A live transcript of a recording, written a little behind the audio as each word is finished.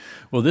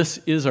Well, this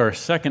is our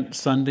second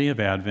Sunday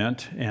of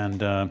Advent,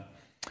 and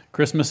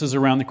Christmas is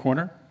around the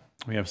corner.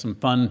 We have some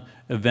fun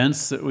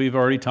events that we've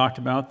already talked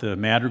about. The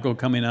Madrigal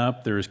coming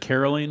up. There's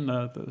caroling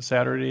the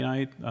Saturday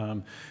night.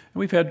 And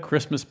we've had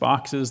Christmas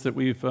boxes that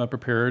we've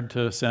prepared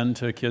to send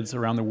to kids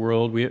around the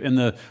world. In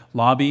the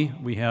lobby,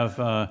 we have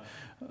a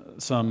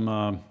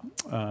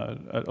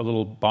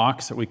little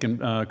box that we can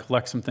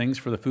collect some things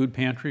for the food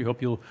pantry.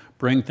 Hope you'll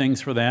bring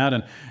things for that.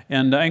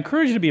 And I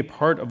encourage you to be a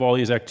part of all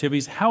these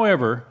activities.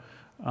 However,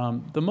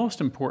 the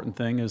most important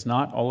thing is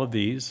not all of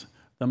these.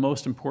 The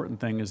most important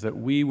thing is that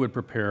we would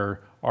prepare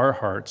our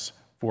hearts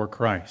for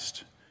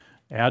Christ.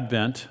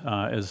 Advent,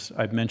 as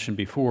I've mentioned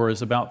before,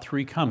 is about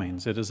three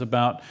comings. It is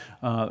about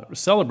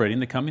celebrating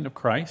the coming of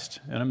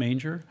Christ in a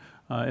manger.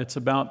 It's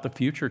about the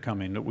future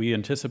coming, that we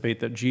anticipate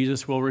that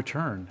Jesus will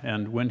return.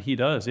 And when he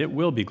does, it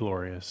will be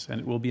glorious and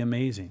it will be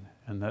amazing.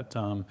 And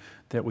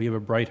that we have a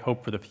bright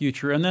hope for the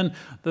future. And then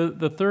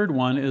the third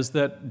one is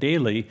that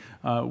daily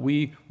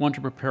we want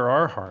to prepare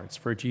our hearts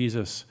for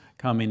Jesus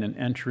coming and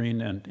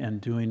entering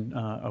and doing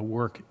a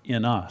work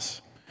in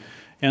us.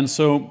 And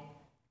so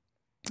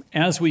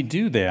as we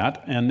do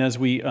that, and as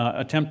we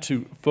attempt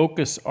to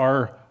focus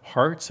our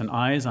hearts and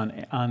eyes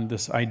on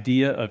this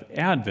idea of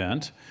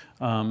Advent,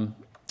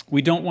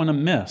 we don't want to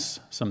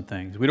miss some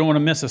things. We don't want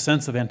to miss a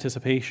sense of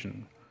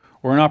anticipation,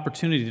 or an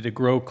opportunity to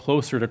grow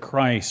closer to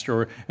Christ,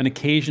 or an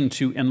occasion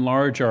to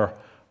enlarge our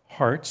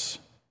hearts,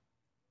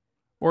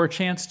 or a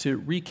chance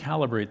to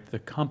recalibrate the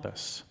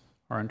compass,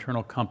 our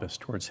internal compass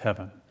towards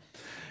heaven.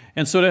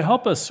 And so to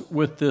help us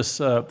with this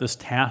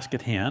task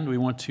at hand, we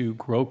want to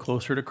grow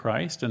closer to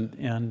Christ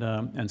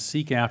and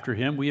seek after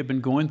him. We have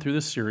been going through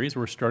this series.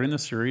 We're starting the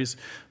series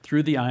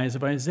through the eyes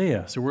of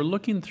Isaiah. So we're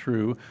looking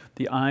through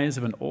the eyes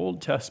of an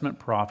Old Testament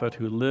prophet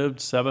who lived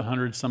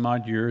 700 some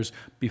odd years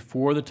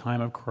before the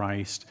time of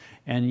Christ.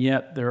 And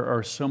yet there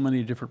are so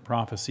many different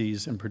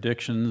prophecies and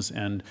predictions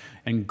and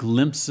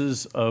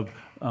glimpses of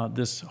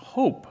this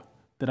hope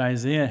that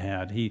Isaiah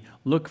had. He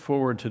looked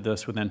forward to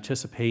this with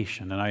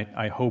anticipation, and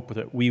I hope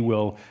that we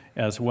will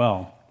as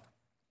well.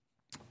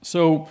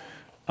 So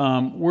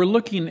we're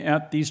looking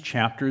at these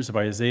chapters of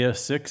Isaiah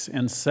 6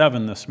 and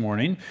 7 this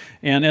morning,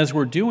 and as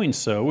we're doing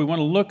so, we want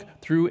to look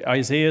through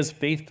Isaiah's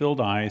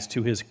faith-filled eyes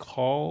to his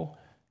call,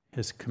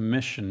 his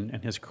commission,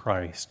 and his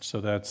Christ.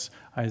 So that's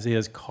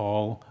Isaiah's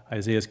call,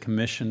 Isaiah's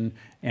commission,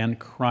 and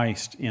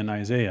Christ in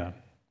Isaiah.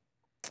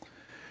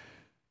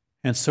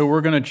 And so we're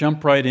going to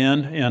jump right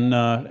in,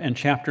 and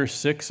chapter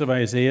 6 of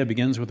Isaiah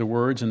begins with the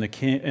words in the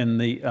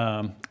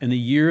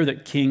year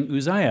that King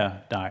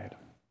Uzziah died.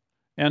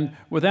 And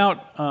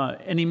without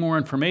any more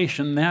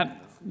information,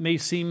 that may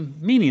seem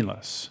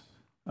meaningless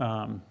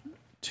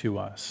to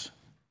us.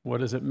 What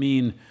does it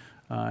mean,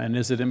 and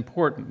is it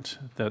important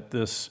that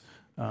this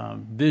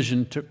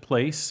vision took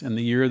place in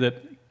the year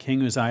that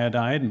King Uzziah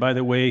died? And by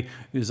the way,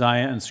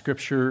 Uzziah in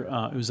Scripture,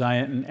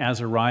 Uzziah and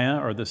Azariah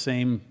are the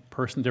same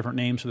person, different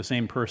names for the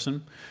same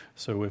person.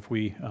 So if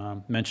we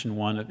mention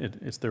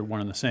one, they're one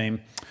and the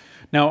same.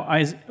 Now,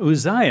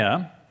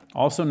 Uzziah,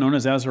 also known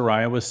as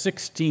Azariah, was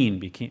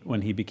 16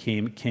 when he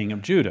became king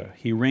of Judah.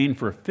 He reigned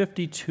for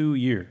 52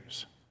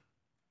 years.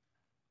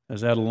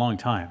 Is that a long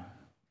time?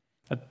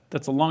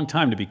 That's a long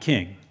time to be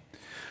king.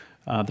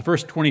 The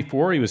first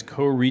 24, he was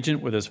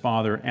co-regent with his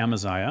father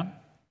Amaziah.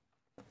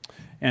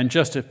 And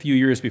just a few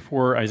years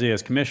before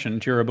Isaiah's commission,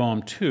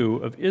 Jeroboam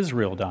II of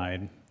Israel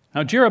died.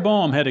 Now,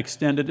 Jeroboam had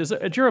extended,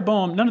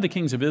 none of the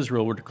kings of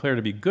Israel were declared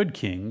to be good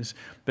kings,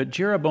 but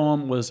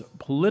Jeroboam was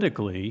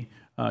politically,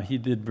 he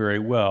did very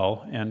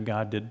well, and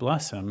God did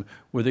bless him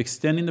with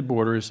extending the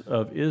borders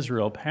of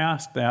Israel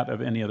past that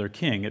of any other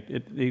king.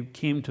 They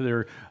came to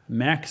their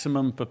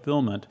maximum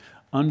fulfillment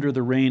under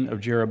the reign of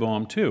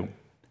Jeroboam II,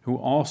 who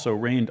also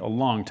reigned a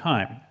long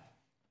time.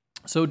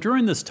 So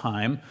during this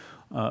time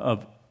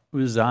of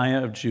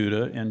Uzziah of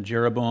Judah and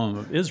Jeroboam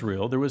of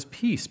Israel, there was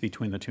peace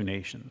between the two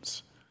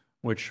nations,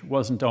 which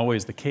wasn't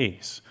always the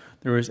case.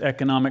 There was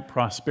economic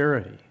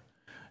prosperity.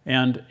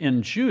 And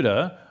in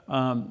Judah,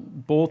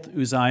 both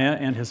Uzziah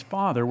and his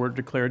father were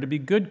declared to be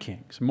good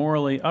kings,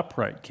 morally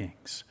upright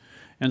kings.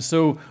 And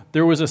so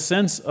there was a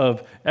sense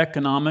of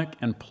economic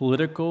and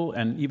political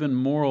and even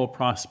moral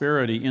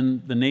prosperity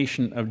in the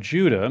nation of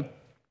Judah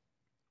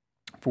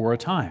for a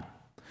time.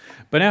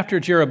 But after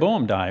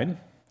Jeroboam died,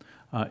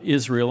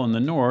 Israel in the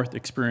north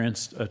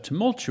experienced a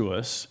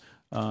tumultuous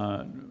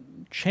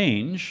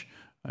change.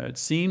 It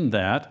seemed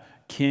that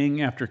king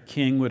after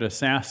king would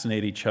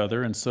assassinate each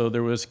other, and so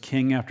there was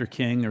king after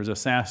king, there was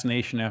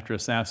assassination after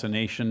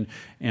assassination,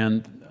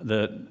 and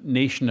the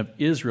nation of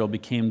Israel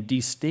became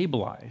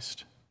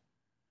destabilized.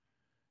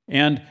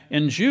 And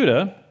in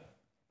Judah,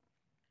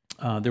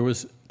 there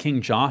was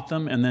King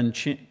Jotham and then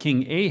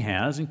King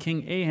Ahaz, and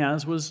King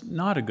Ahaz was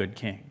not a good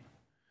king.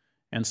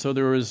 And so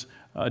there was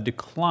a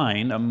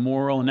decline, a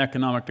moral and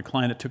economic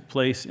decline that took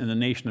place in the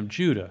nation of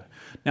Judah.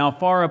 Now,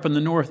 far up in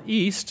the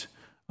northeast,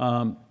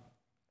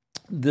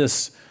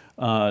 this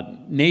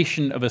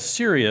nation of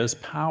Assyria's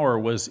power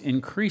was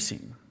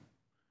increasing.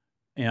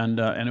 and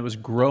it was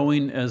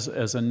growing as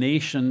a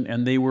nation,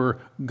 and they were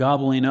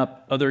gobbling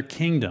up other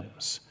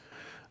kingdoms.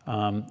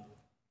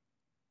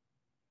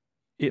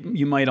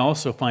 You might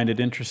also find it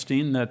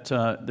interesting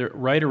that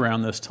right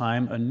around this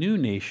time, a new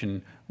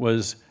nation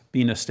was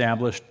being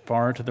established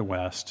far to the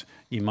west.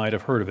 You might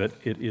have heard of it.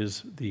 It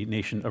is the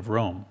nation of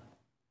Rome.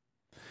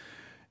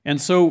 And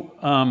so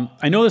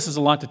I know this is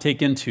a lot to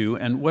take into,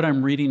 and what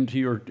I'm reading to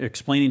you or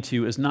explaining to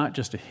you is not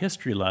just a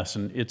history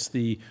lesson. It's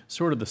the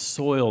sort of the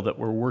soil that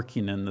we're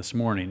working in this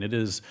morning.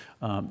 It's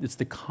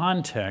the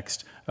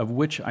context of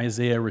which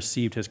Isaiah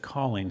received his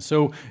calling.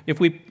 So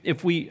if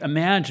we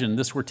imagine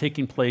this were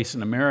taking place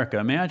in America,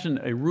 imagine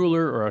a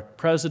ruler or a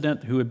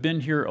president who had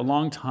been here a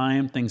long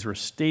time. Things were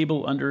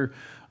stable under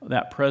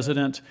that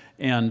president,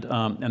 and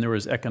there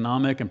was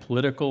economic and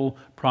political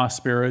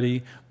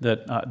prosperity,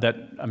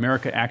 that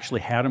America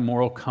actually had a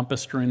moral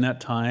compass during that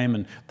time,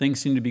 and things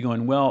seemed to be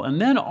going well. And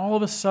then all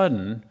of a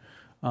sudden,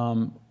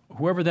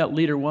 whoever that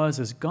leader was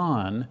is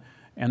gone,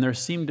 and there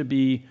seemed to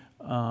be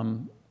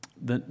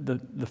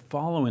the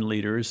following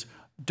leaders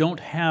don't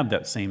have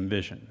that same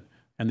vision,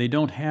 and they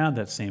don't have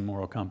that same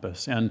moral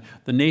compass. And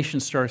the nation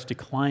starts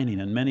declining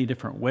in many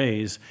different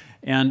ways.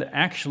 And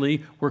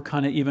actually, we're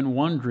kind of even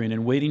wondering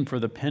and waiting for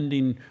the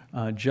pending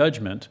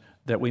judgment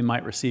that we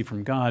might receive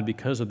from God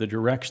because of the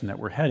direction that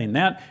we're heading.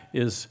 That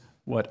is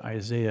what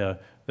Isaiah's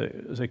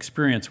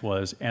experience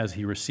was as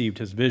he received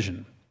his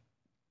vision.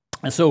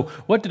 And so,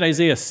 what did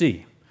Isaiah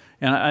see?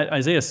 And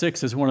Isaiah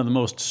 6 is one of the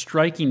most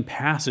striking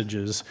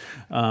passages.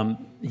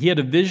 He had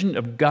a vision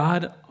of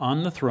God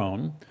on the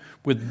throne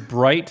with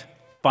bright,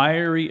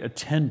 fiery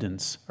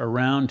attendants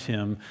around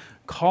him,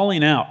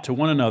 calling out to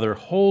one another,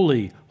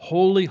 "Holy,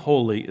 holy,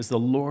 holy is the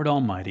Lord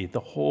Almighty. The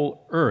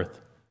whole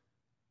earth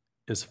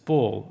is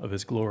full of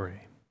his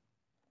glory."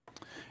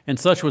 And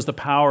such was the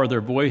power of their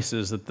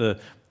voices that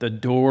the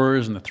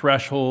doors and the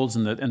thresholds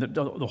and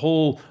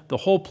the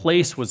whole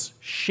place was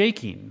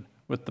shaking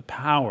with the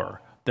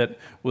power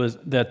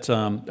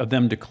of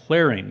them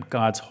declaring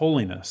God's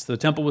holiness. The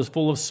temple was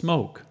full of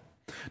smoke.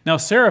 Now,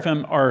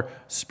 seraphim are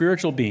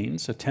spiritual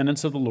beings,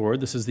 attendants of the Lord.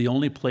 This is the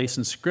only place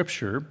in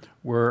Scripture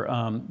where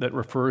that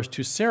refers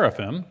to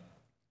seraphim.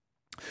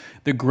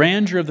 The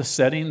grandeur of the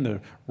setting,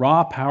 the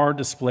raw power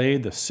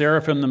displayed, the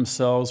seraphim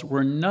themselves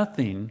were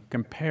nothing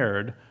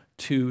compared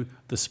to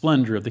the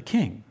splendor of the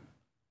king.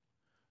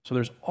 So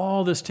there's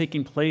all this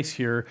taking place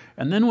here.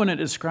 And then when it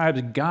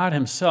describes God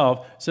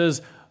himself, it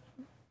says,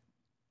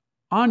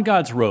 on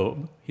God's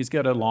robe, he's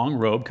got a long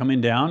robe coming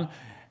down,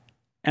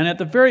 and at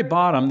the very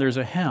bottom, there's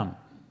a hem.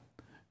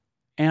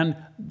 And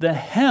the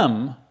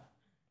hem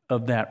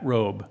of that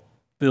robe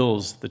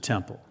fills the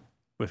temple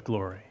with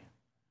glory.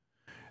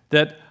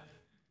 That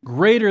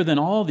greater than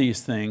all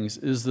these things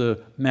is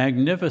the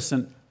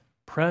magnificent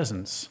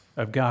presence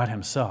of God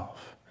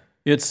himself.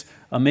 It's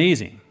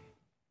amazing.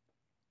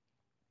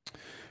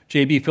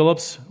 J.B.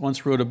 Phillips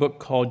once wrote a book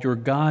called "Your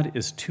God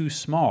is Too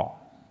Small."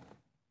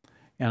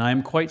 And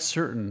I'm quite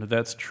certain that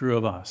that's true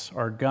of us.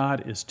 Our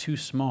God is too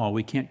small.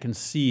 We can't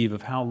conceive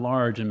of how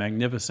large and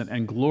magnificent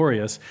and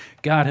glorious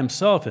God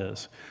himself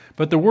is.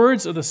 But the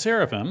words of the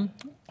seraphim,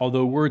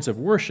 although words of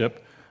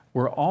worship,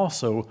 were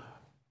also,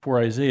 for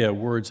Isaiah,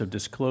 words of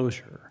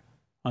disclosure,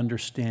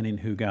 understanding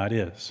who God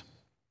is.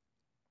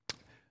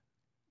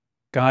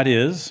 God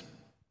is,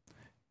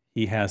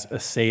 he has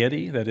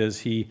aseity, that is,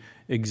 he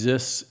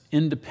exists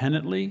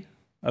independently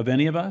of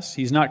any of us.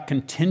 He's not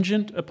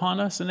contingent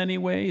upon us in any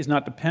way. He's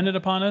not dependent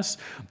upon us.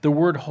 The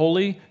word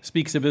holy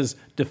speaks of his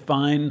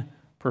divine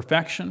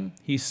perfection.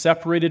 He's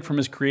separated from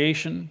his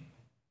creation.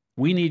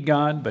 We need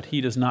God, but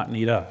he does not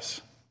need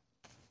us.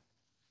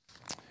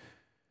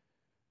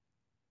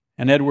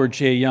 And Edward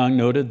J. Young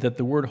noted that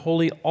the word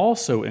holy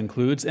also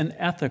includes an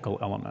ethical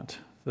element,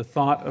 the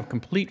thought of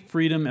complete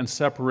freedom and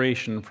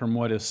separation from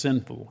what is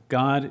sinful.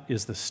 God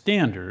is the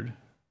standard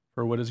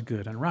for what is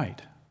good and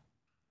right.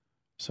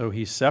 So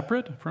he's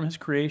separate from his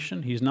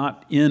creation. He's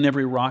not in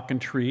every rock and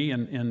tree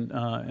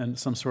in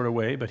some sort of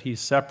way, but he's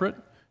separate.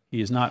 He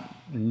does not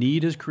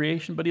need his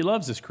creation, but he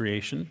loves his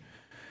creation.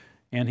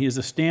 And he is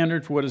a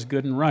standard for what is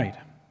good and right.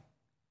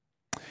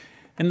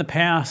 In the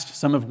past,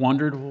 some have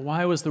wondered, well,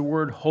 why was the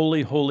word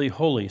holy, holy,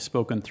 holy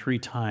spoken 3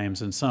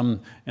 times? And some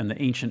in the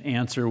ancient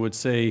answer would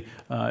say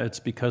it's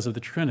because of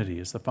the Trinity.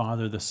 It's the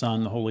Father, the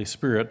Son, the Holy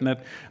Spirit. And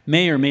that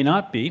may or may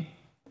not be,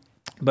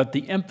 but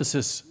the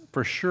emphasis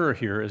for sure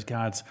here is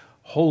God's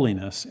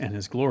holiness and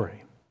his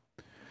glory.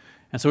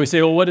 And so we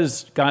say, well, what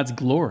is God's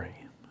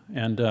glory?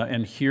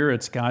 And here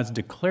it's God's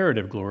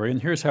declarative glory.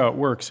 And here's how it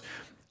works.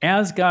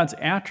 As God's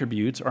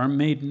attributes are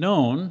made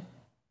known,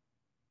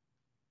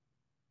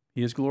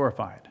 he is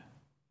glorified.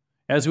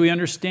 As we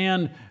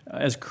understand,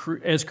 as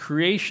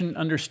creation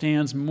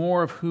understands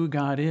more of who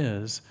God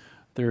is,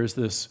 there is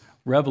this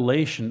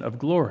revelation of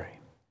glory.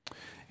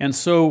 And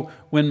so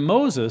when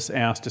Moses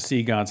asked to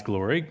see God's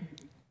glory,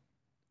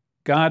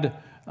 God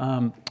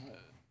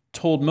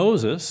told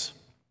Moses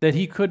that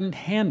he couldn't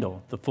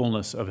handle the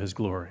fullness of his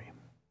glory.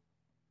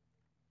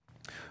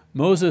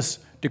 Moses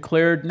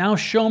declared, "Now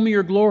show me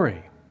your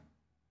glory."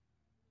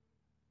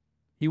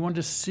 He wanted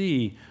to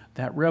see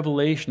that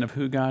revelation of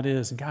who God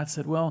is. And God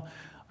said, well,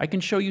 I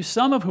can show you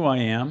some of who I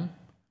am,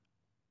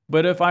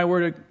 but if I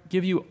were to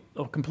give you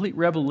a complete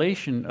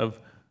revelation of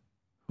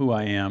who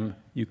I am,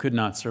 you could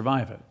not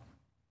survive it.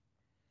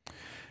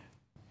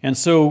 And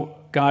so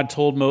God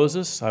told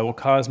Moses, I will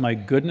cause my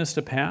goodness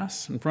to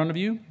pass in front of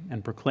you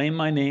and proclaim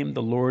my name,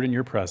 the Lord, in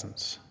your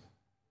presence.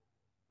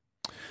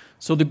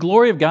 So the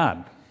glory of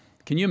God.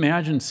 Can you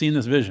imagine seeing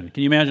this vision?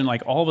 Can you imagine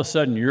like all of a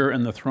sudden you're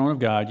in the throne of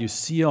God, you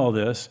see all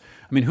this?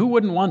 I mean, who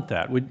wouldn't want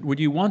that? Would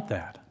you want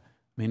that?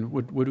 I mean,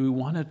 would we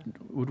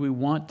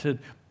want to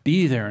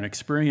be there and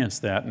experience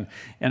that?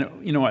 And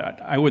you know,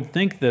 I would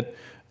think that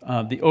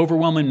the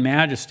overwhelming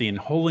majesty and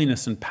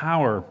holiness and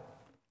power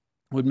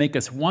would make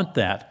us want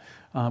that.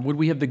 Would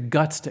we have the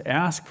guts to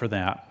ask for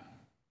that?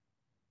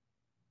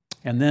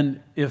 And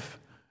then if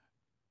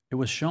it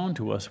was shown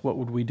to us, what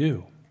would we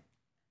do?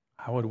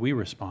 How would we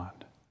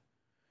respond?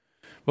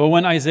 Well,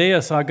 when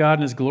Isaiah saw God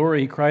in his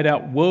glory, he cried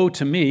out, "Woe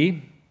to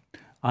me!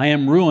 I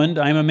am ruined.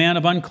 I am a man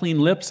of unclean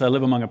lips. I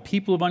live among a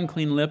people of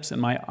unclean lips, and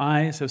my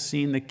eyes have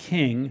seen the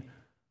King,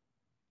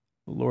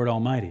 the Lord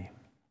Almighty."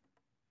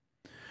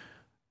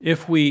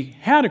 If we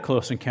had a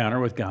close encounter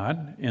with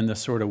God in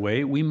this sort of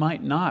way, we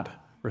might not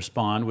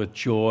respond with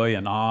joy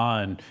and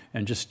awe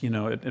and just, you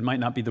know, it might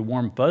not be the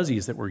warm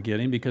fuzzies that we're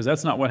getting, because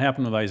that's not what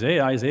happened with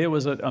Isaiah. Isaiah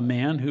was a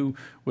man who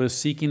was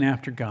seeking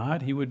after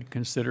God. He would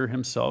consider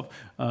himself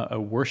a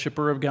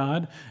worshiper of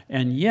God,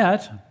 and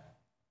yet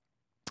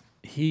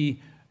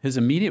his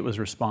immediate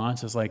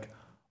response is like,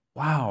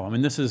 wow, I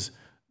mean, this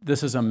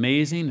is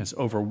amazing, it's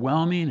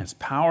overwhelming, it's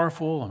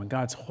powerful, I mean,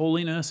 God's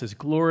holiness, His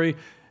glory,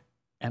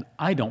 and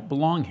I don't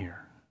belong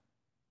here.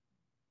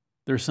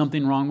 There's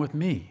something wrong with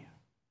me.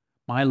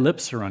 My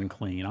lips are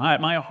unclean.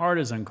 My heart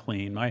is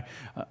unclean.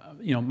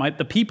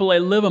 The people I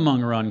live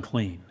among are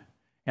unclean.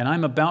 And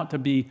I'm about to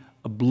be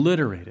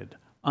obliterated,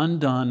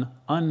 undone,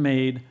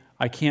 unmade.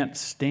 I can't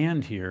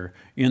stand here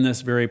in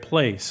this very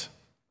place.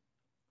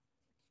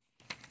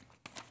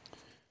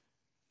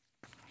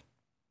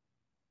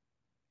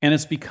 And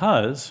it's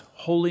because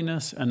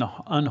holiness and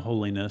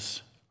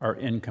unholiness are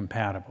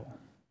incompatible.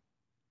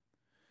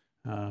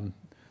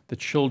 The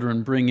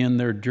children bring in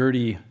their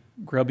dirty,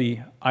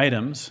 grubby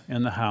items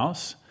in the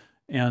house,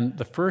 and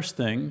the first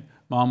thing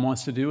mom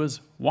wants to do is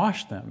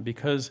wash them,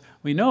 because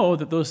we know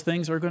that those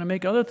things are going to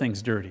make other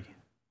things dirty.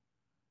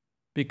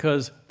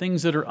 Because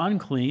things that are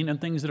unclean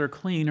and things that are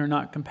clean are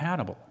not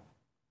compatible.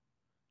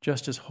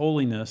 Just as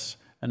holiness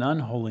and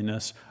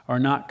unholiness are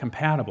not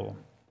compatible.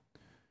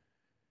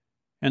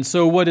 And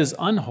so what is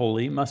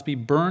unholy must be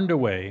burned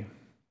away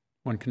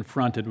when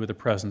confronted with the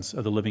presence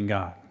of the living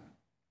God.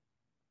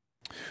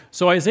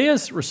 So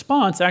Isaiah's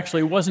response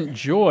actually wasn't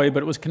joy,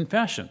 but it was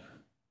confession.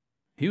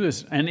 He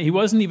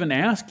wasn't even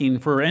asking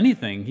for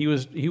anything.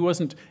 He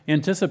wasn't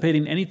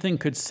anticipating anything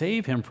could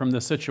save him from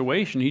the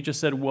situation. He just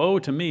said, "Woe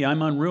to me!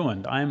 I'm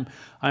unruined. I'm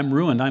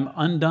ruined. I'm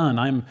undone.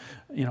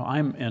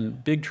 I'm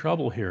in big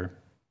trouble here.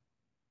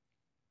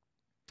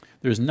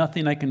 There's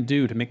nothing I can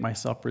do to make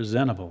myself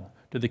presentable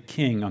to the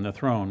King on the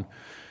throne."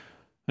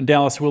 And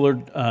Dallas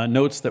Willard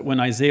notes that when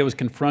Isaiah was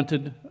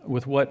confronted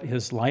with what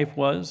his life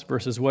was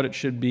versus what it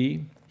should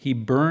be, he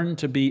burned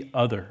to be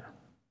other.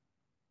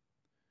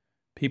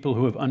 People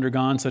who have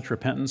undergone such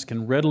repentance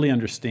can readily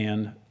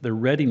understand the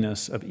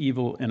readiness of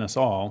evil in us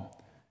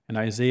all, and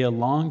Isaiah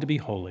longed to be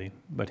holy,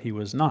 but he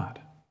was not.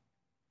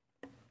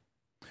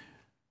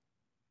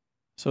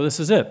 So this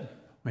is it.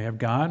 We have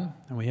God,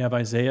 and we have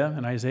Isaiah,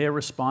 and Isaiah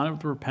responded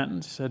with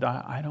repentance. He said,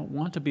 I don't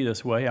want to be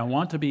this way. I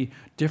want to be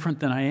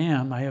different than I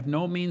am. I have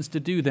no means to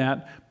do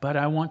that, but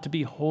I want to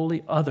be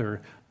wholly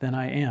other than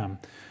I am.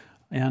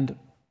 And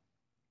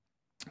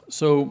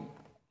so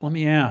let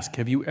me ask,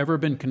 have you ever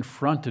been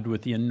confronted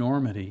with the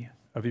enormity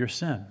of your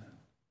sin?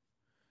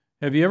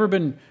 Have you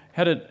ever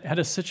had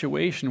a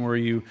situation where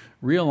you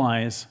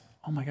realize,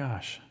 oh my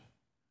gosh,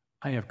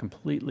 I have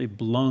completely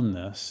blown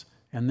this,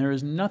 and there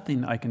is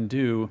nothing I can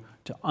do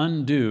to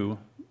undo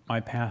my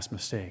past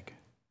mistake.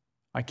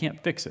 I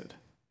can't fix it.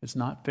 It's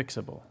not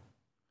fixable.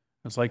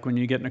 It's like when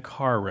you get in a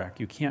car wreck.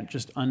 You can't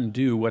just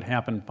undo what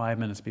happened 5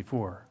 minutes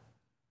before.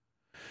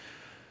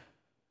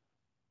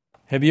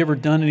 Have you ever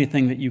done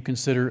anything that you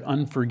consider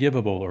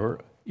unforgivable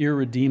or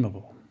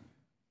irredeemable?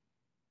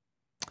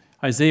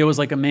 Isaiah was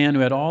like a man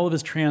who had all of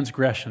his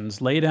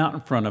transgressions laid out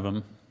in front of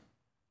him,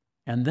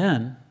 and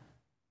then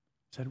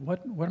said,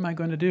 what am I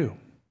going to do?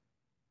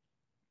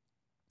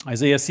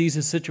 Isaiah sees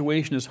his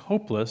situation as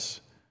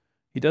hopeless.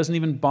 He doesn't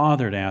even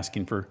bother to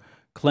asking for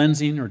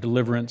cleansing or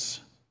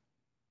deliverance,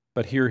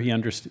 but here he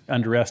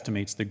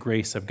underestimates the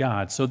grace of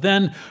God. So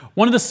then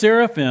one of the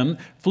seraphim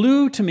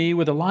flew to me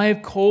with a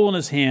live coal in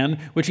his hand,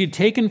 which he had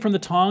taken from the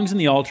tongs in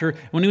the altar.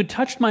 When he had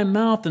touched my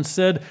mouth and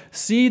said,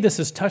 "See, this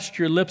has touched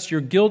your lips, your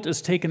guilt is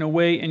taken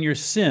away, and your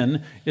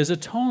sin is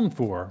atoned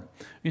for."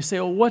 And you say,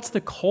 well, what's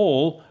the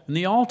coal in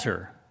the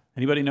altar?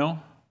 Anybody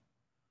know?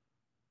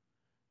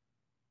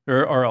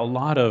 There are a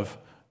lot of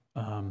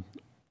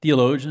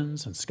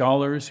theologians and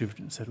scholars who've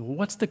said, well,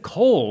 what's the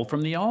coal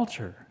from the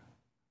altar?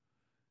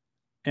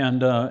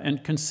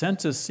 And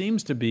consensus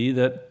seems to be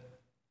that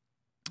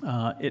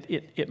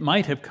it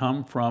might have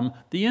come from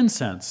the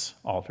incense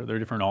altar. There are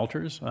different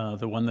altars.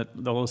 The one that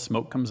the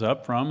smoke comes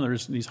up from,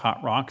 there's these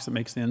hot rocks that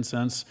makes the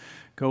incense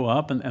go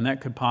up, and that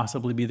could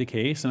possibly be the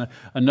case. And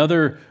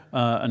another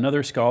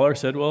scholar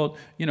said, well,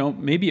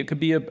 maybe it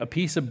could be a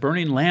piece of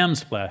burning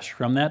lamb's flesh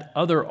from that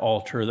other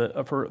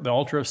altar, for the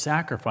altar of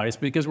sacrifice,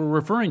 because we're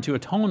referring to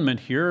atonement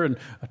here, and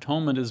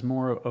atonement is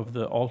more of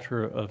the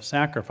altar of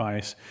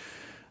sacrifice.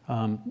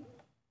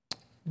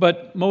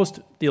 But most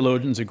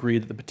theologians agree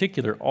that the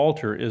particular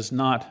altar is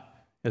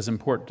not as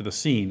important to the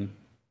scene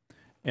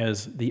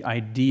as the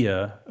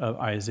idea of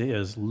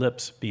Isaiah's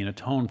lips being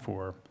atoned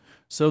for.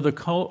 So the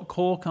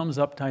coal comes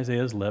up to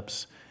Isaiah's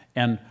lips,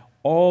 and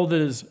all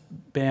that is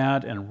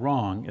bad and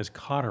wrong is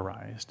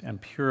cauterized and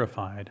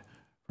purified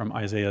from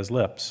Isaiah's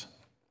lips.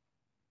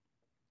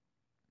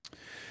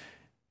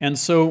 And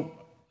so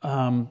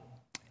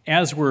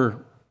as we're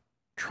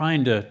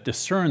trying to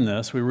discern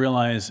this, we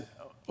realize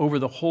over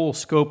the whole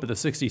scope of the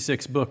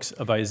 66 books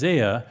of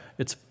Isaiah,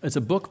 it's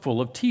a book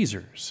full of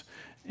teasers.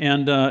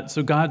 And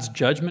so God's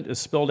judgment is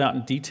spelled out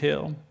in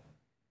detail.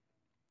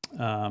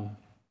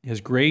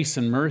 His grace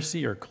and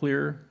mercy are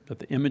clear, that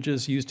the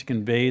images used to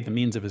convey the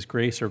means of his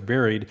grace are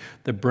varied.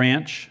 The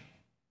branch,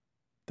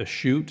 the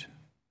shoot,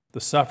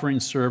 the suffering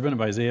servant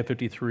of Isaiah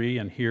 53,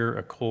 and here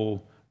a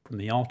coal from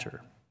the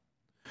altar.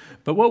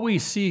 But what we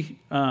see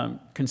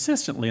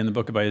consistently in the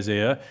book of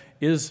Isaiah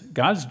is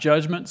God's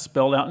judgment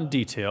spelled out in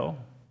detail,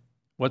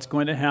 what's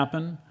going to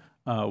happen,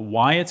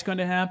 why it's going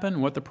to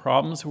happen, what the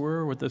problems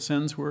were, what the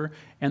sins were.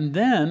 And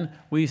then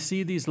we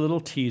see these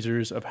little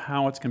teasers of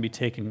how it's going to be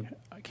taken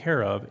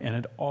care of, and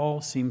it all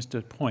seems to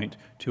point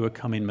to a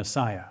coming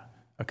Messiah,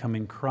 a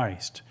coming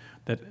Christ,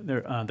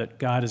 that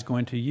God is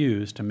going to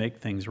use to make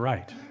things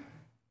right.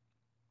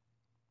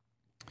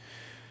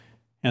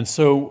 And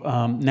so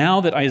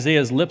now that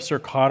Isaiah's lips are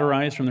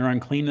cauterized from their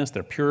uncleanness,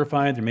 they're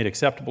purified, they're made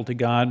acceptable to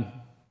God,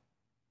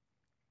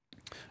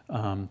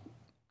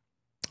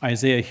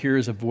 Isaiah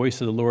hears a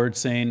voice of the Lord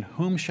saying,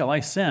 "Whom shall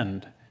I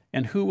send,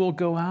 and who will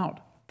go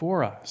out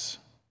for us?"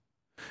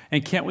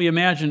 And can't we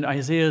imagine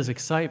Isaiah's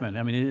excitement?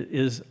 I mean,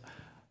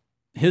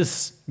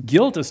 his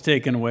guilt is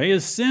taken away,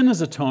 his sin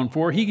is atoned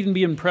for. He can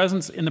be in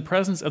the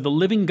presence of the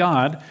living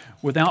God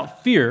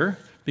without fear,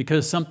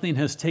 because something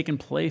has taken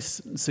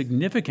place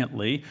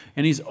significantly,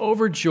 and he's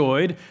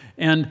overjoyed.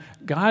 And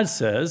God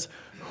says,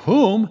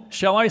 "Whom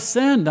shall I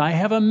send? I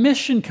have a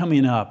mission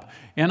coming up."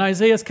 And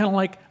Isaiah's kind of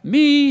like,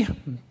 me,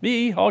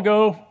 I'll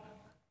go.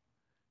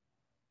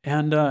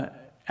 And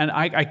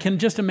I can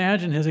just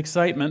imagine his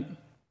excitement.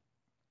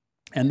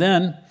 And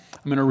then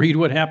I'm going to read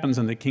what happens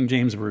in the King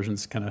James Version.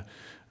 It's kind of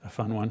a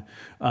fun one.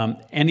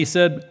 And he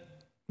said,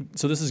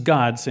 so this is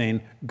God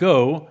saying,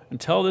 "Go and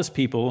tell this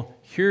people,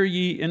 hear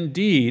ye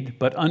indeed,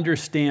 but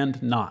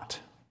understand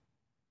not.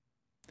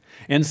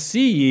 And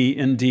see ye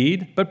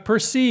indeed, but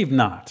perceive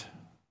not.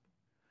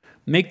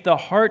 Make the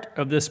heart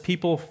of this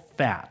people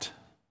fat.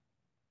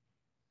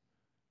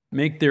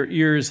 Make their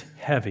ears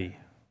heavy,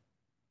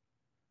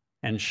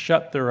 and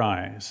shut their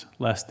eyes,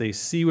 lest they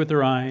see with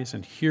their eyes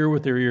and hear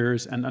with their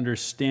ears and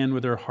understand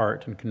with their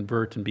heart and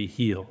convert and be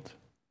healed."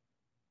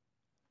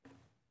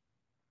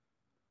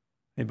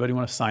 Anybody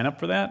want to sign up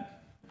for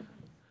that?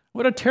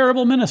 What a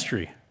terrible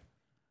ministry.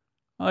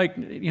 Like,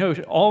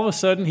 all of a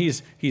sudden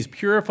he's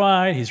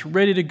purified, he's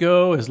ready to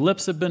go, his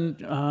lips have been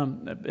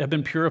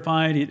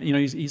purified,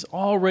 he's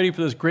all ready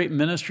for this great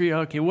ministry.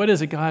 Okay, what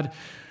is it, God?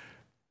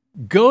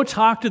 Go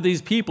talk to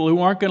these people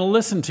who aren't going to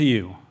listen to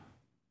you.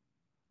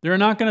 They're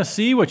not going to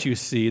see what you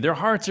see. Their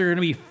hearts are going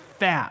to be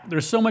fat.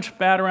 There's so much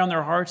fat around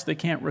their hearts they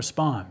can't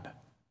respond.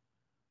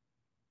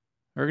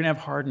 They're going to have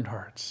hardened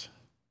hearts.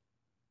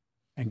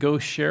 And go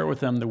share with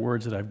them the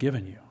words that I've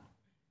given you.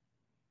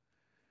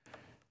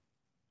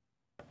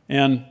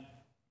 And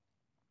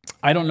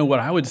I don't know what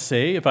I would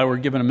say if I were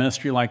given a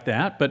ministry like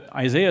that, but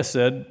Isaiah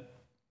said,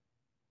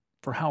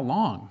 for how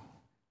long?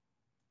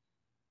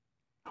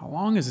 How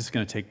long is this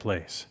going to take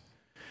place?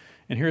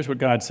 And here's what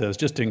God says,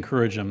 just to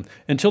encourage him.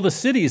 "Until the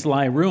cities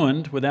lie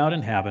ruined without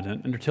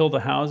inhabitant, and until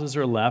the houses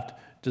are left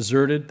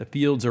deserted, the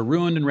fields are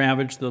ruined and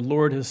ravaged, the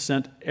Lord has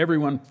sent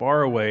everyone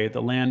far away,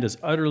 the land is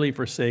utterly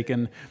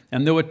forsaken,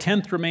 and though a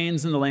tenth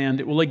remains in the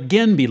land, it will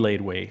again be laid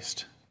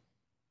waste.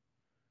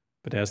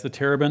 But as the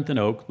terebinth and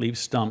oak leave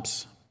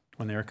stumps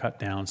when they are cut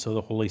down, so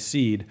the holy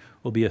seed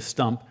will be a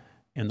stump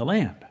in the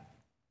land."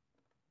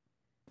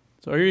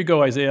 So here you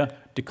go, Isaiah.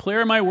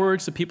 Declare my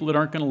words to people that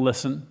aren't going to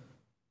listen.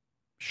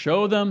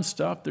 Show them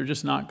stuff they're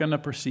just not going to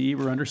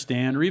perceive or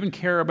understand or even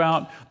care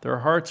about. Their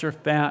hearts are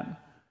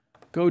fat.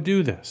 Go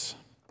do this.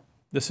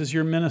 This is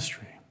your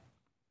ministry.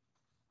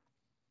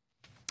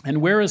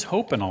 And where is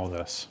hope in all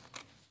this?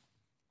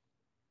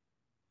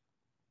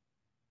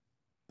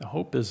 The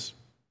hope is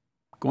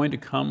going to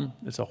come.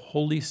 It's a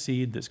holy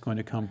seed that's going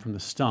to come from the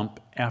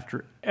stump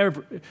after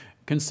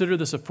consider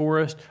this a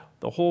forest.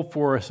 The whole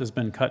forest has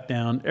been cut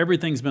down.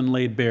 Everything's been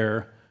laid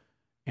bare.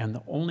 And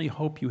the only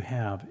hope you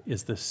have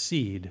is the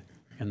seed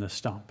in the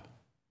stump.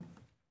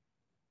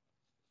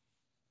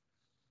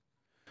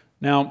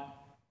 Now,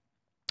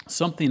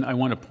 something I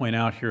want to point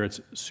out here, it's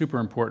super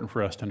important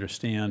for us to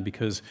understand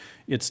because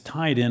it's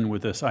tied in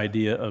with this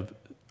idea of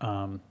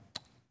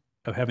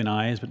having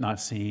eyes but not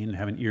seeing,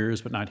 having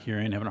ears but not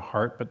hearing, having a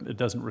heart but it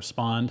doesn't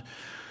respond.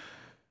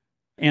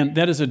 And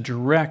that is a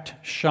direct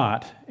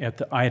shot at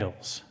the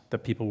idols that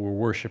people were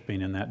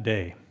worshiping in that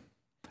day.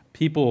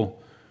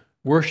 People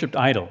worshipped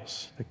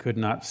idols that could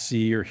not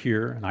see or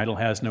hear. An idol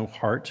has no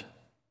heart,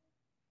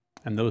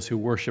 and those who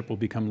worship will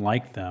become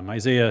like them.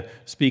 Isaiah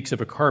speaks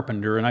of a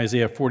carpenter in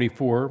Isaiah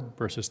 44,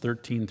 verses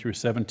 13 through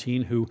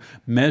 17, who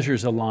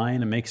measures a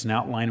line and makes an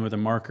outline with a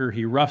marker.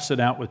 He roughs it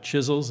out with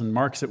chisels and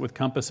marks it with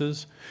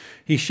compasses.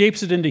 He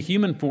shapes it into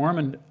human form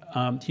in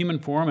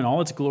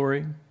all its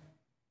glory,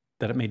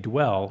 that it may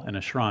dwell in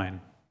a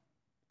shrine.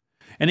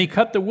 And he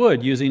cut the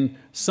wood, using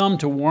some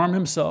to warm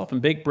himself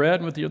and bake bread,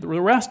 and with the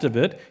rest of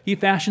it, he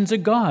fashions a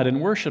god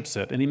and worships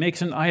it. And he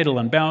makes an idol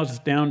and bows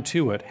down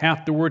to it.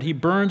 Half the wood he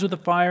burns with the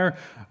fire.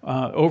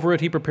 Over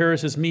it he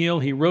prepares his meal.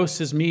 He roasts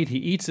his meat. He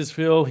eats his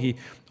fill. He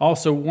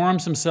also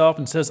warms himself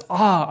and says,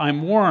 "Ah,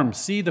 I'm warm.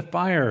 See the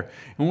fire."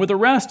 And with the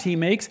rest he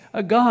makes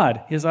a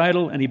god, his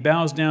idol, and he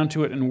bows down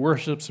to it and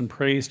worships and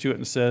prays to it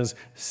and says,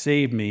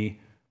 "Save me,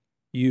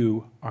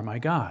 you are my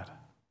God."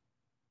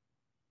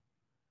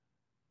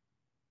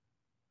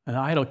 An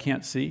idol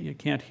can't see, it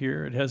can't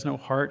hear, it has no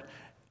heart.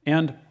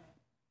 And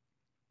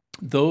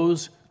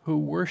those who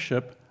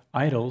worship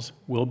idols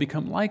will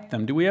become like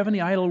them. Do we have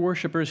any idol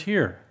worshipers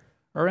here?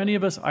 Are any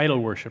of us idol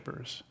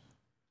worshipers?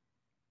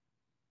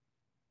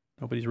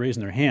 Nobody's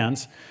raising their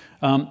hands.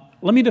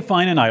 Let me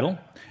define an idol.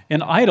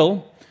 An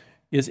idol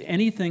is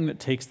anything that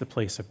takes the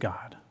place of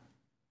God.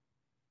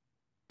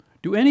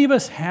 Do any of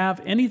us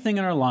have anything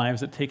in our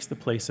lives that takes the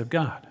place of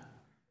God?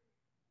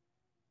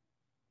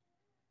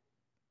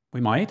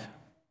 We might.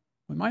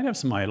 We might have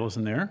some idols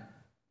in there.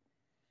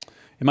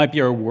 It might be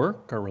our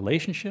work, our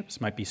relationships,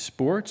 it might be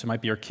sports, it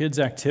might be our kids'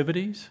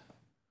 activities.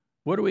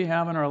 What do we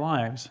have in our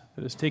lives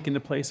that is taking the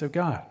place of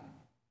God?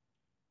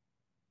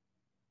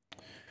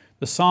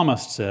 The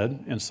psalmist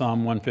said in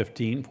Psalm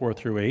 115, 4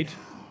 through 8,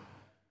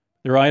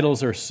 "Their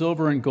idols are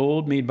silver and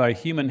gold made by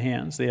human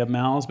hands. They have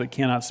mouths but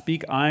cannot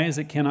speak, eyes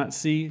that cannot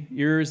see,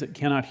 ears that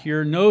cannot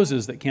hear,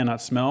 noses that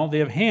cannot smell. They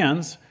have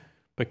hands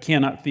but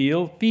cannot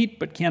feel, feet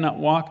but cannot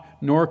walk,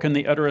 nor can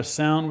they utter a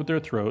sound with their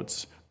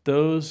throats.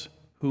 Those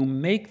who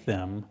make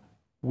them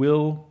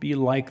will be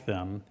like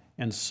them,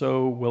 and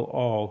so will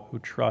all who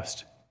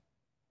trust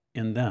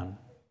in them."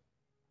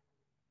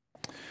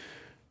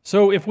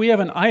 So if we have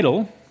an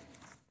idol,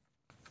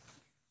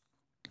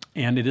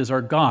 and it is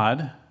our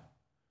God,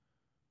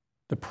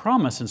 the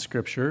promise in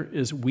Scripture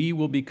is we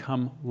will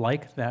become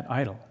like that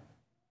idol.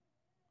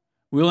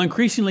 We will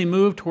increasingly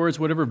move towards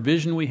whatever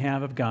vision we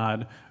have of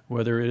God,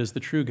 whether it is the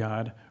true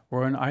God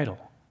or an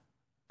idol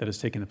that has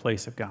taken the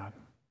place of God.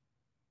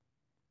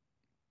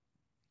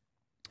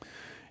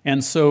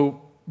 And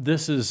so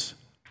this is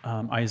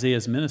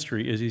Isaiah's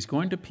ministry, is he's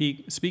going to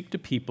speak to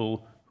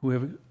people who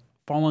have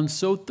fallen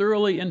so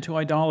thoroughly into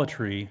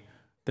idolatry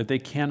that they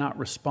cannot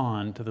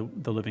respond to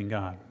the living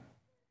God.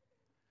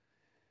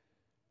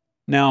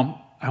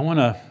 Now, I want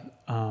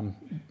to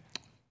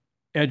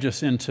edge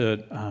us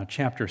into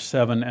chapter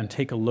 7 and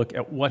take a look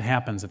at what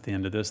happens at the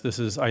end of this. This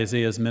is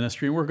Isaiah's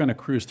ministry. We're going to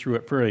cruise through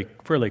it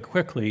fairly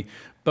quickly.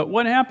 But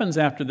what happens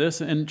after this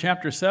in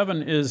chapter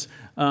 7 is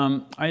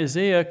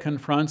Isaiah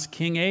confronts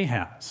King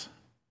Ahaz.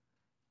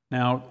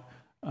 Now,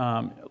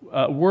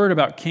 a word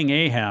about King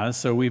Ahaz.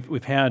 So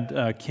we've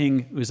had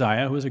King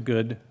Uzziah, who was a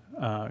good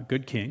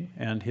king,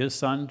 and his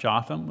son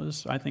Jotham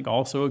was, I think,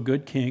 also a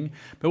good king.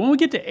 But when we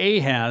get to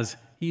Ahaz,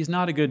 he's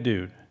not a good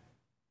dude.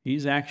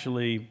 He's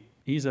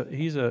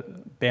a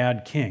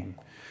bad king.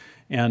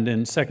 And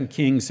in 2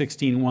 Kings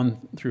 16,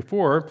 1 through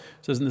 4, it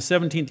says, "In the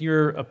 17th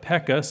year of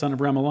Pekah, son of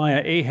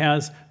Remaliah,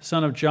 Ahaz,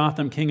 son of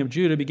Jotham, king of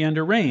Judah, began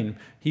to reign.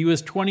 He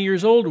was 20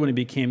 years old when he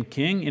became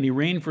king, and he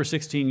reigned for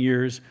 16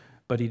 years,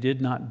 but he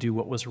did not do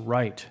what was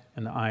right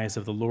in the eyes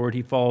of the Lord.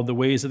 He followed the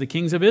ways of the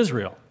kings of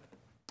Israel,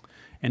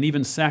 and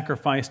even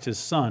sacrificed his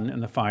son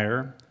in the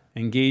fire,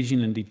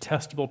 engaging in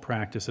detestable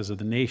practices of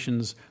the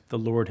nations the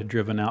Lord had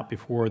driven out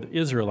before the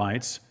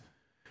Israelites.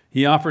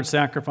 He offered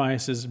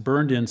sacrifices,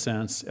 burned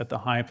incense at the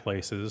high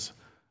places,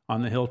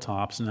 on the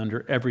hilltops, and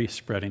under every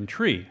spreading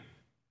tree."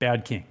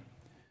 Bad king.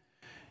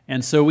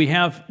 And so we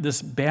have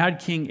this bad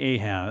king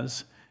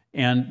Ahaz,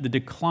 and the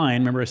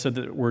decline. Remember I said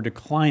that we're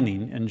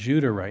declining in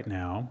Judah right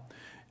now.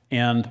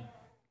 And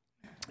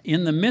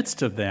in the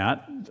midst of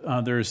that,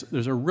 there's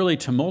a really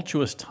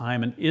tumultuous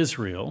time in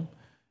Israel,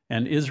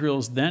 and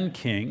Israel's then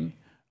king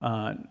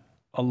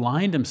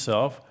aligned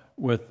himself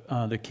with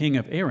the king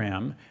of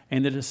Aram,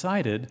 and they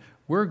decided,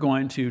 we're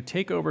going to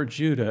take over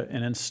Judah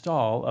and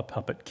install a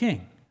puppet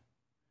king.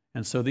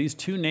 And so these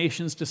two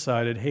nations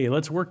decided, hey,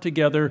 let's work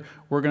together.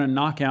 We're going to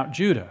knock out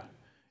Judah.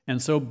 And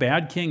so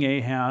bad King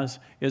Ahaz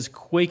is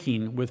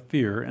quaking with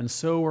fear, and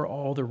so are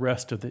all the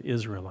rest of the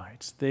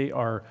Israelites. They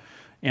are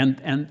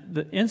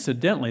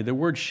Incidentally, the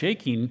word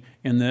shaking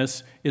in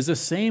this is the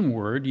same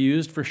word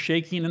used for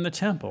shaking in the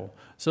temple.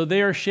 So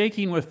they are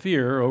shaking with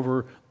fear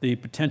over the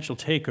potential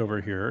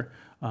takeover here,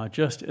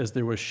 just as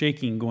there was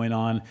shaking going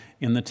on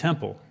in the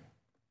temple.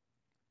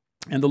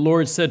 And the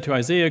Lord said to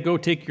Isaiah, "Go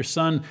take your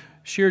son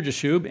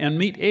Shear-Jashub and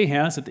meet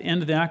Ahaz at the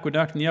end of the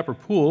aqueduct in the upper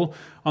pool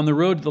on the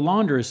road to the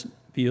launderer's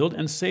field,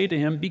 and say to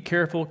him, 'Be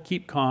careful,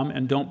 keep calm,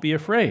 and don't be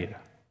afraid.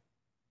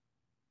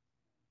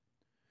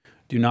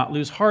 Do not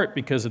lose heart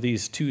because of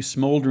these two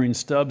smoldering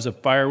stubs of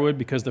firewood,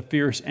 because the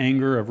fierce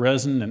anger of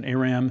Rezin and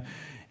Aram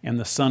and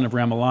the son of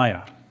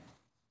Remaliah.'"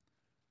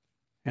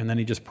 And then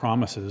he just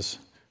promises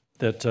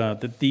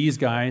that these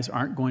guys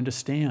aren't going to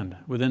stand.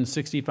 Within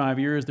 65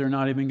 years, they're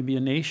not even going to be a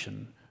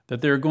nation,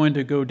 that they're going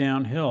to go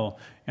downhill,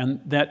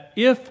 and that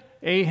if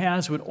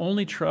Ahaz would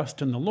only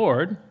trust in the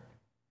Lord,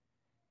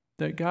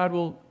 that God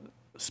will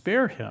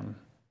spare him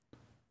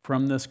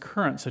from this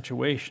current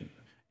situation.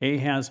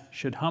 Ahaz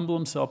should humble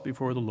himself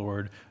before the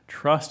Lord,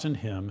 trust in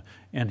him,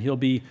 and he'll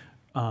be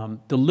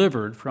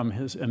delivered from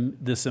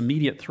this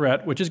immediate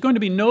threat, which is going to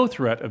be no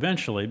threat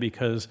eventually,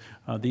 because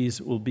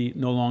these will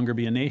no longer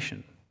be a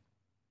nation.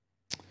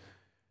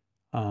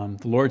 The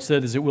Lord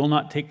said, "As it will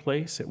not take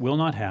place, it will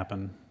not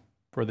happen.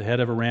 For the head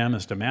of Aram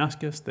is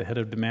Damascus, the head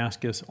of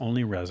Damascus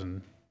only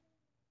Rezin.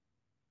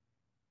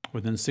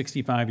 Within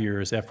 65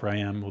 years,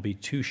 Ephraim will be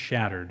too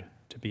shattered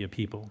to be a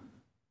people."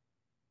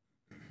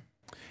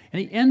 And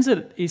he ends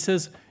it, he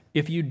says,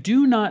 "If you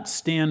do not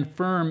stand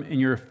firm in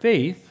your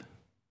faith,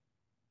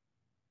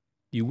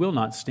 you will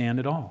not stand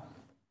at all."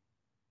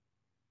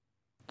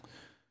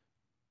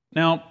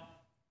 Now,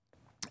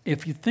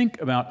 if you think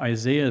about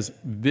Isaiah's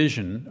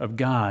vision of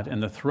God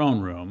and the throne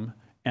room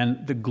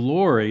and the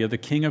glory of the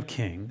King of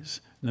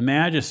Kings, the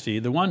majesty,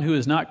 the one who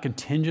is not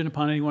contingent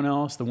upon anyone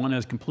else, the one who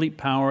has complete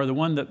power, the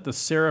one that the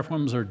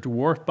seraphims are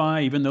dwarfed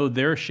by, even though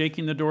they're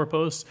shaking the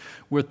doorposts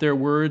with their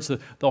words,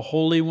 the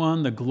Holy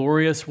One, the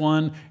Glorious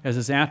One, as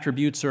his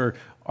attributes are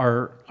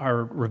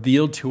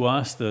revealed to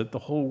us, the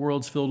whole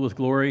world's filled with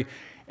glory.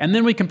 And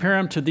then we compare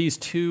him to these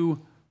two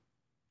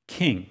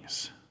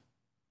kings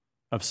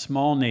of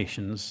small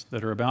nations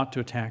that are about to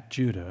attack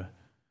Judah.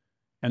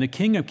 And the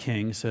King of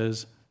Kings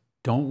says,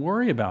 "Don't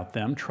worry about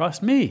them,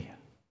 trust me."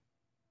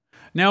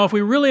 Now, if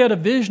we really had a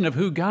vision of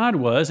who God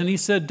was, and he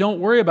said, "Don't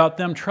worry about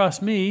them,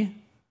 trust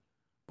me,"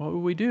 what would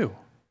we do?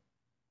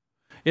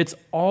 It's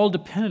all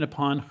dependent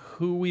upon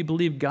who we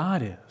believe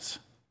God is.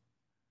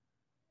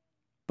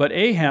 But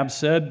Ahab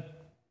said,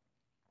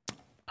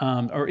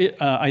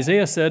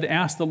 Isaiah said,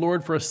 "Ask the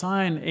Lord for a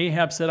sign."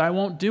 Ahab said, "I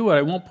won't do it.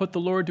 I won't put the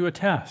Lord to a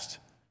test."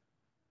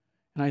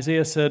 And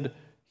Isaiah said,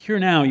 "Hear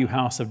now, you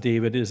house of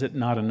David, is it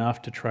not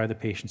enough to try the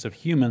patience of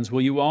humans?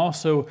 Will you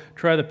also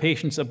try the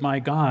patience of my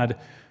God?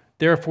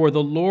 Therefore,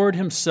 the Lord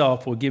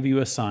himself will give you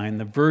a sign.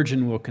 The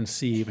virgin will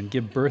conceive and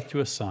give birth to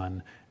a son,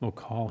 and will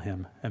call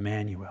him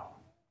Emmanuel."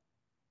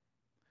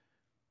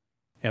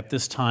 At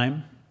this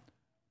time,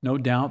 no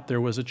doubt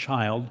there was a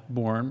child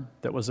born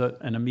that was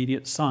an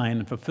immediate sign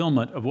and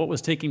fulfillment of what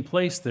was taking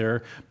place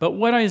there. But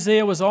what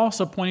Isaiah was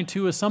also pointing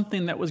to is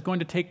something that was going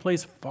to take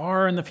place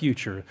far in the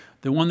future,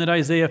 the one that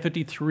Isaiah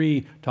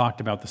 53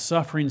 talked about, the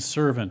suffering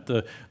servant,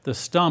 the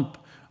stump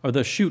or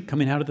the shoot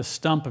coming out of the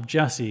stump of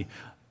Jesse,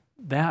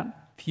 that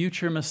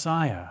future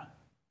Messiah.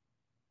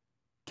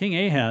 King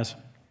Ahaz,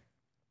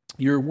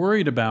 you're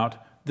worried about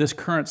this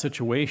current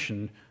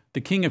situation.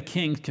 The King of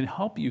Kings can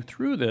help you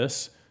through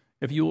this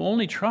if you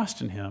only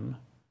trust in him,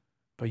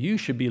 but you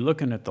should be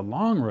looking at the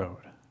long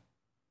road.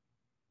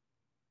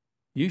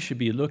 You should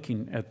be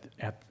looking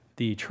at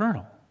the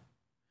eternal.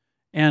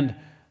 And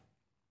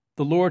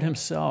the Lord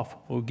himself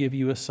will give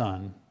you a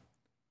son,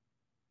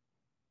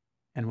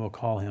 and we'll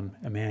call him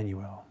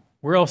Emmanuel.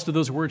 Where else do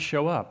those words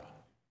show up?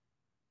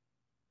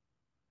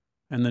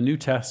 In the New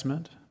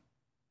Testament,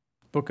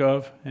 book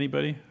of,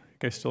 anybody? You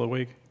guys still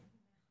awake?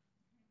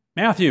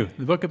 Matthew,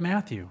 the book of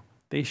Matthew.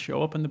 They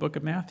show up in the book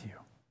of Matthew,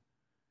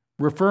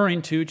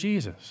 referring to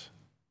Jesus.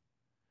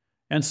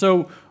 And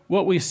so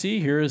what we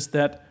see here is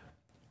that,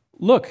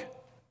 look,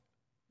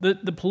 the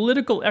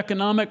political,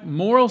 economic,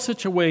 moral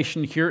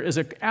situation here is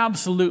an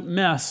absolute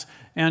mess,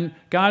 and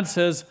God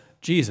says,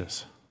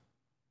 Jesus.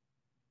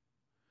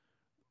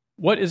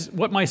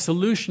 What my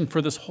solution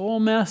for this whole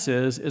mess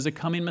is a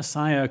coming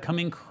Messiah, a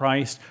coming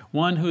Christ,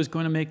 one who is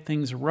going to make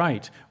things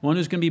right, one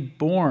who's going to be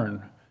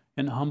born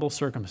in humble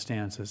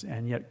circumstances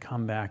and yet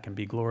come back and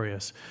be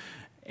glorious.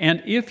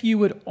 And if you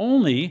would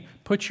only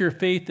put your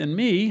faith in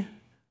me,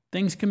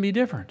 things can be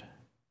different.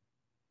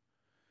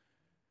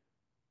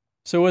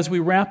 So as we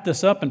wrap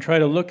this up and try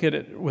to look at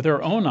it with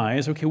our own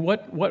eyes, okay,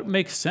 what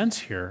makes sense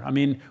here? I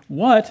mean,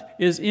 what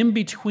is in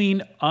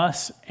between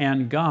us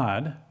and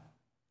God,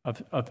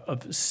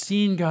 of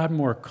seeing God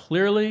more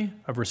clearly,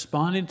 of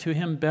responding to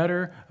him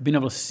better, of being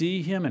able to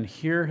see him and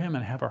hear him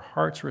and have our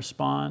hearts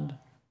respond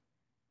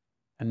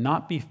and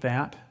not be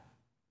fat?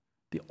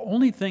 The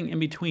only thing in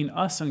between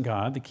us and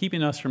God, the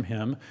keeping us from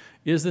him,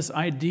 is this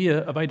idea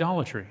of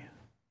idolatry.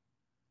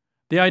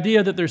 The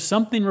idea that there's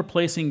something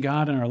replacing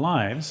God in our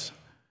lives,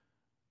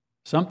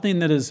 something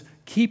that is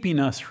keeping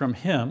us from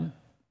Him.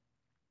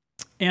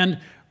 And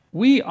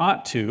we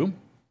ought to,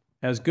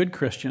 as good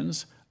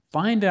Christians,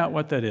 find out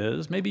what that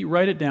is, maybe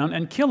write it down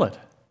and kill it,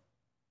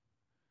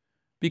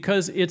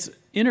 because it's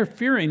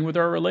interfering with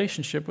our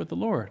relationship with the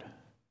Lord.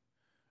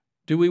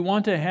 Do we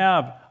want to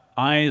have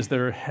eyes that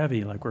are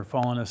heavy, like we're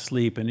falling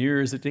asleep, and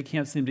ears that they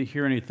can't seem to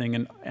hear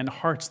anything, and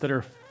hearts that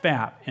are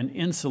fat and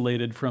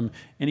insulated from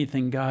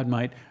anything God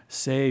might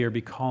say or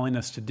be calling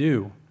us to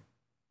do?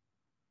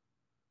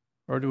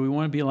 Or do we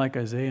want to be like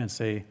Isaiah and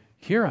say,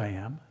 "Here I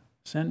am,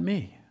 send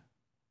me.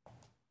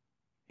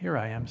 Here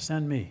I am,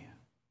 send me"?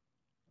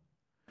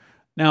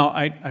 Now,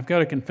 I've got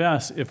to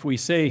confess, if we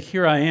say,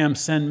 "Here I am,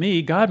 send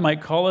me," God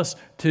might call us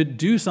to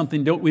do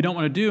something we don't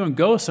want to do and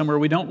go somewhere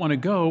we don't want to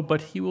go,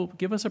 but He will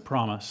give us a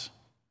promise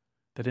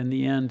that in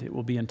the end it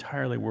will be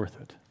entirely worth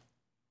it.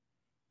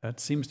 That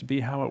seems to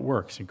be how it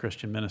works in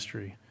Christian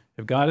ministry.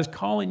 If God is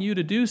calling you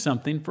to do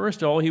something,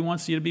 first of all, He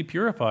wants you to be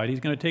purified. He's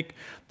going to take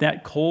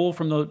that coal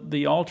from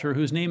the altar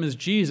whose name is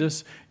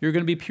Jesus. You're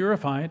going to be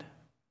purified.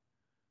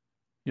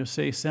 You'll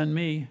say, "Send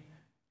me."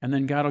 And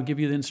then God will give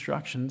you the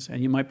instructions,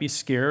 and you might be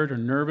scared or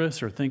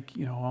nervous or think,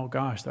 "Oh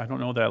gosh, I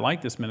don't know that I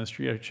like this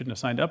ministry. I shouldn't have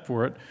signed up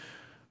for it."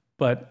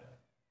 But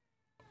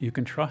you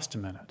can trust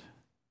Him in it.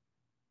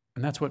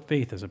 And that's what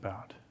faith is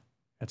about.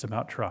 It's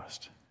about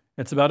trust.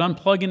 It's about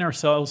unplugging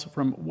ourselves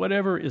from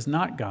whatever is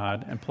not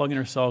God and plugging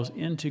ourselves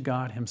into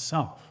God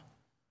Himself.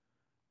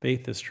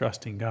 Faith is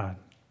trusting God.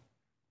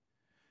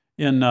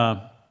 If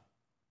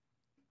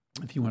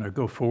you want to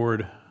go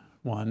forward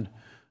one,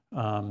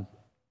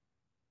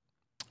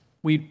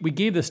 we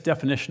gave this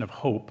definition of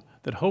hope,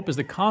 that hope is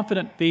the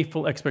confident,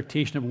 faithful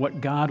expectation of what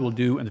God will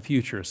do in the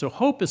future. So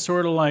hope is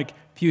sort of like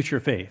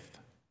future faith.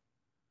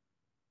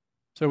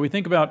 So we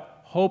think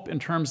about hope in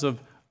terms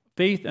of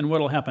faith and what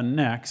will happen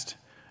next.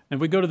 And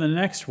if we go to the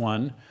next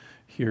one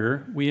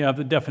here, we have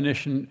the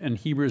definition in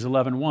Hebrews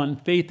 11:1.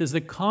 Faith is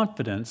the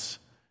confidence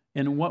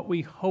in what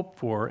we hope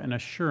for and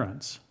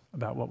assurance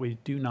about what we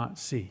do not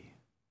see.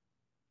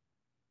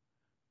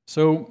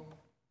 So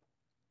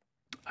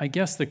I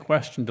guess the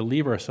question to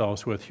leave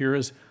ourselves with here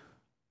is,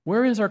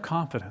 where is our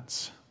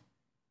confidence?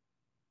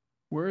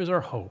 Where is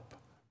our hope?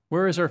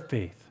 Where is our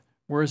faith?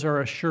 Where is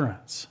our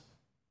assurance?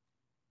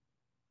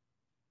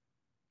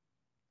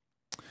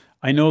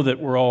 I know that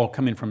we're all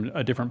coming from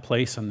a different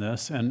place in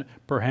this, and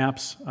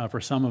perhaps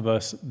for some of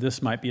us, this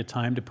might be a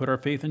time to put our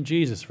faith in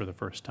Jesus for the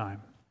first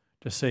time.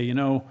 To say,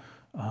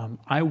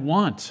 I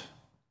want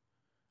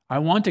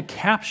to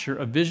capture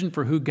a vision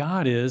for who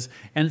God is,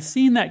 and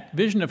seeing that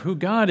vision of who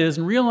God is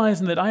and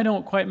realizing that I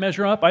don't quite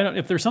measure up.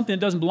 If there's something that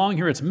doesn't belong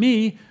here, it's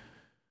me.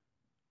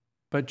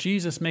 But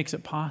Jesus makes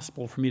it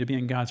possible for me to be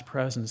in God's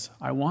presence.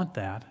 I want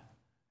that.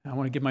 I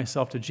want to give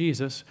myself to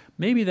Jesus.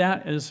 Maybe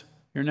that is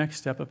your next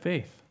step of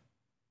faith.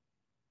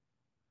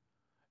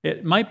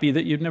 It might be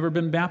that you've never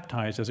been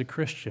baptized as a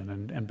Christian,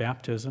 and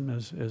baptism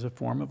is a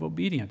form of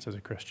obedience as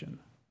a Christian.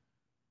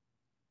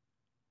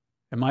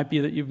 It might be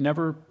that you've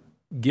never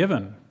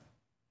given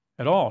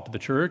at all to the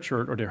church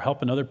or to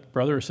help another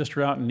brother or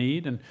sister out in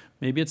need, and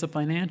maybe it's a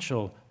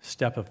financial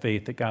step of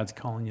faith that God's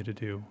calling you to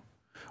do.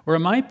 Or it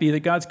might be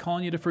that God's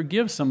calling you to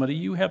forgive somebody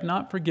you have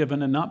not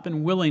forgiven and not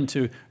been willing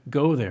to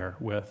go there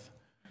with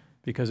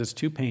because it's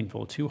too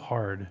painful, too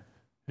hard,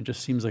 and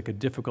just seems like a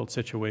difficult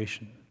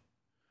situation.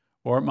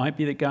 Or it might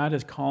be that God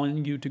is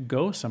calling you to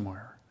go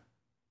somewhere,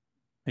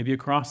 maybe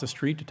across the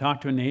street to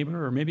talk to a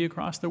neighbor, or maybe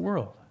across the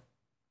world.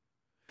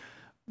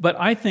 But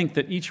I think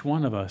that each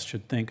one of us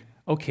should think,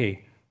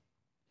 okay,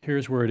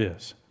 here's where it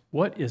is.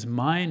 What is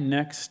my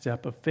next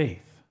step of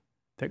faith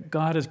that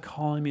God is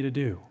calling me to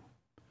do?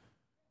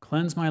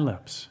 Cleanse my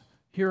lips.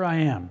 Here I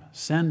am.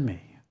 Send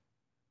me.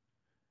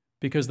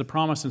 Because the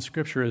promise in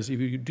Scripture is if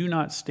you do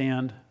not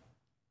stand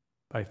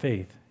by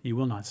faith, you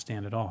will not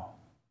stand at all.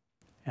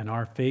 And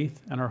our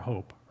faith and our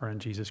hope are in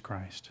Jesus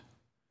Christ.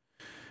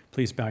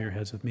 Please bow your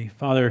heads with me.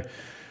 Father,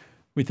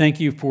 we thank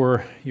you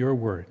for your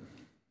word,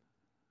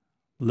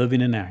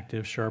 living and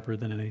active, sharper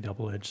than any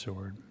double-edged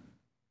sword.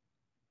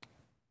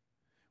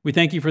 We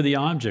thank you for the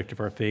object of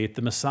our faith,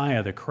 the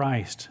Messiah, the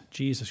Christ,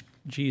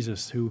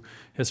 Jesus, who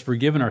has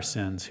forgiven our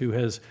sins, who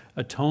has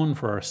atoned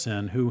for our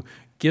sin, who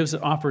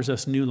offers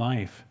us new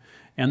life,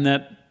 and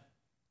that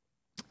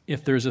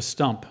if there's a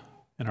stump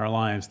in our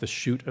lives, the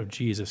shoot of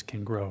Jesus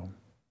can grow.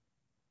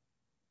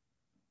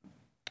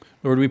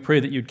 Lord, we pray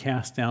that you'd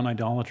cast down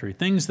idolatry,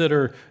 things that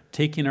are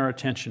taking our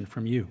attention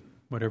from you,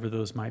 whatever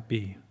those might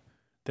be,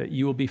 that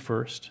you will be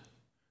first,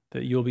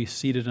 that you'll be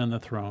seated on the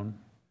throne.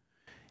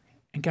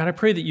 And God, I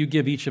pray that you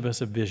give each of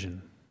us a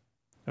vision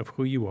of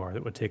who you are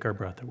that would take our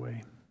breath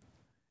away.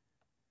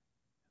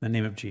 In the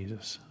name of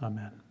Jesus, amen.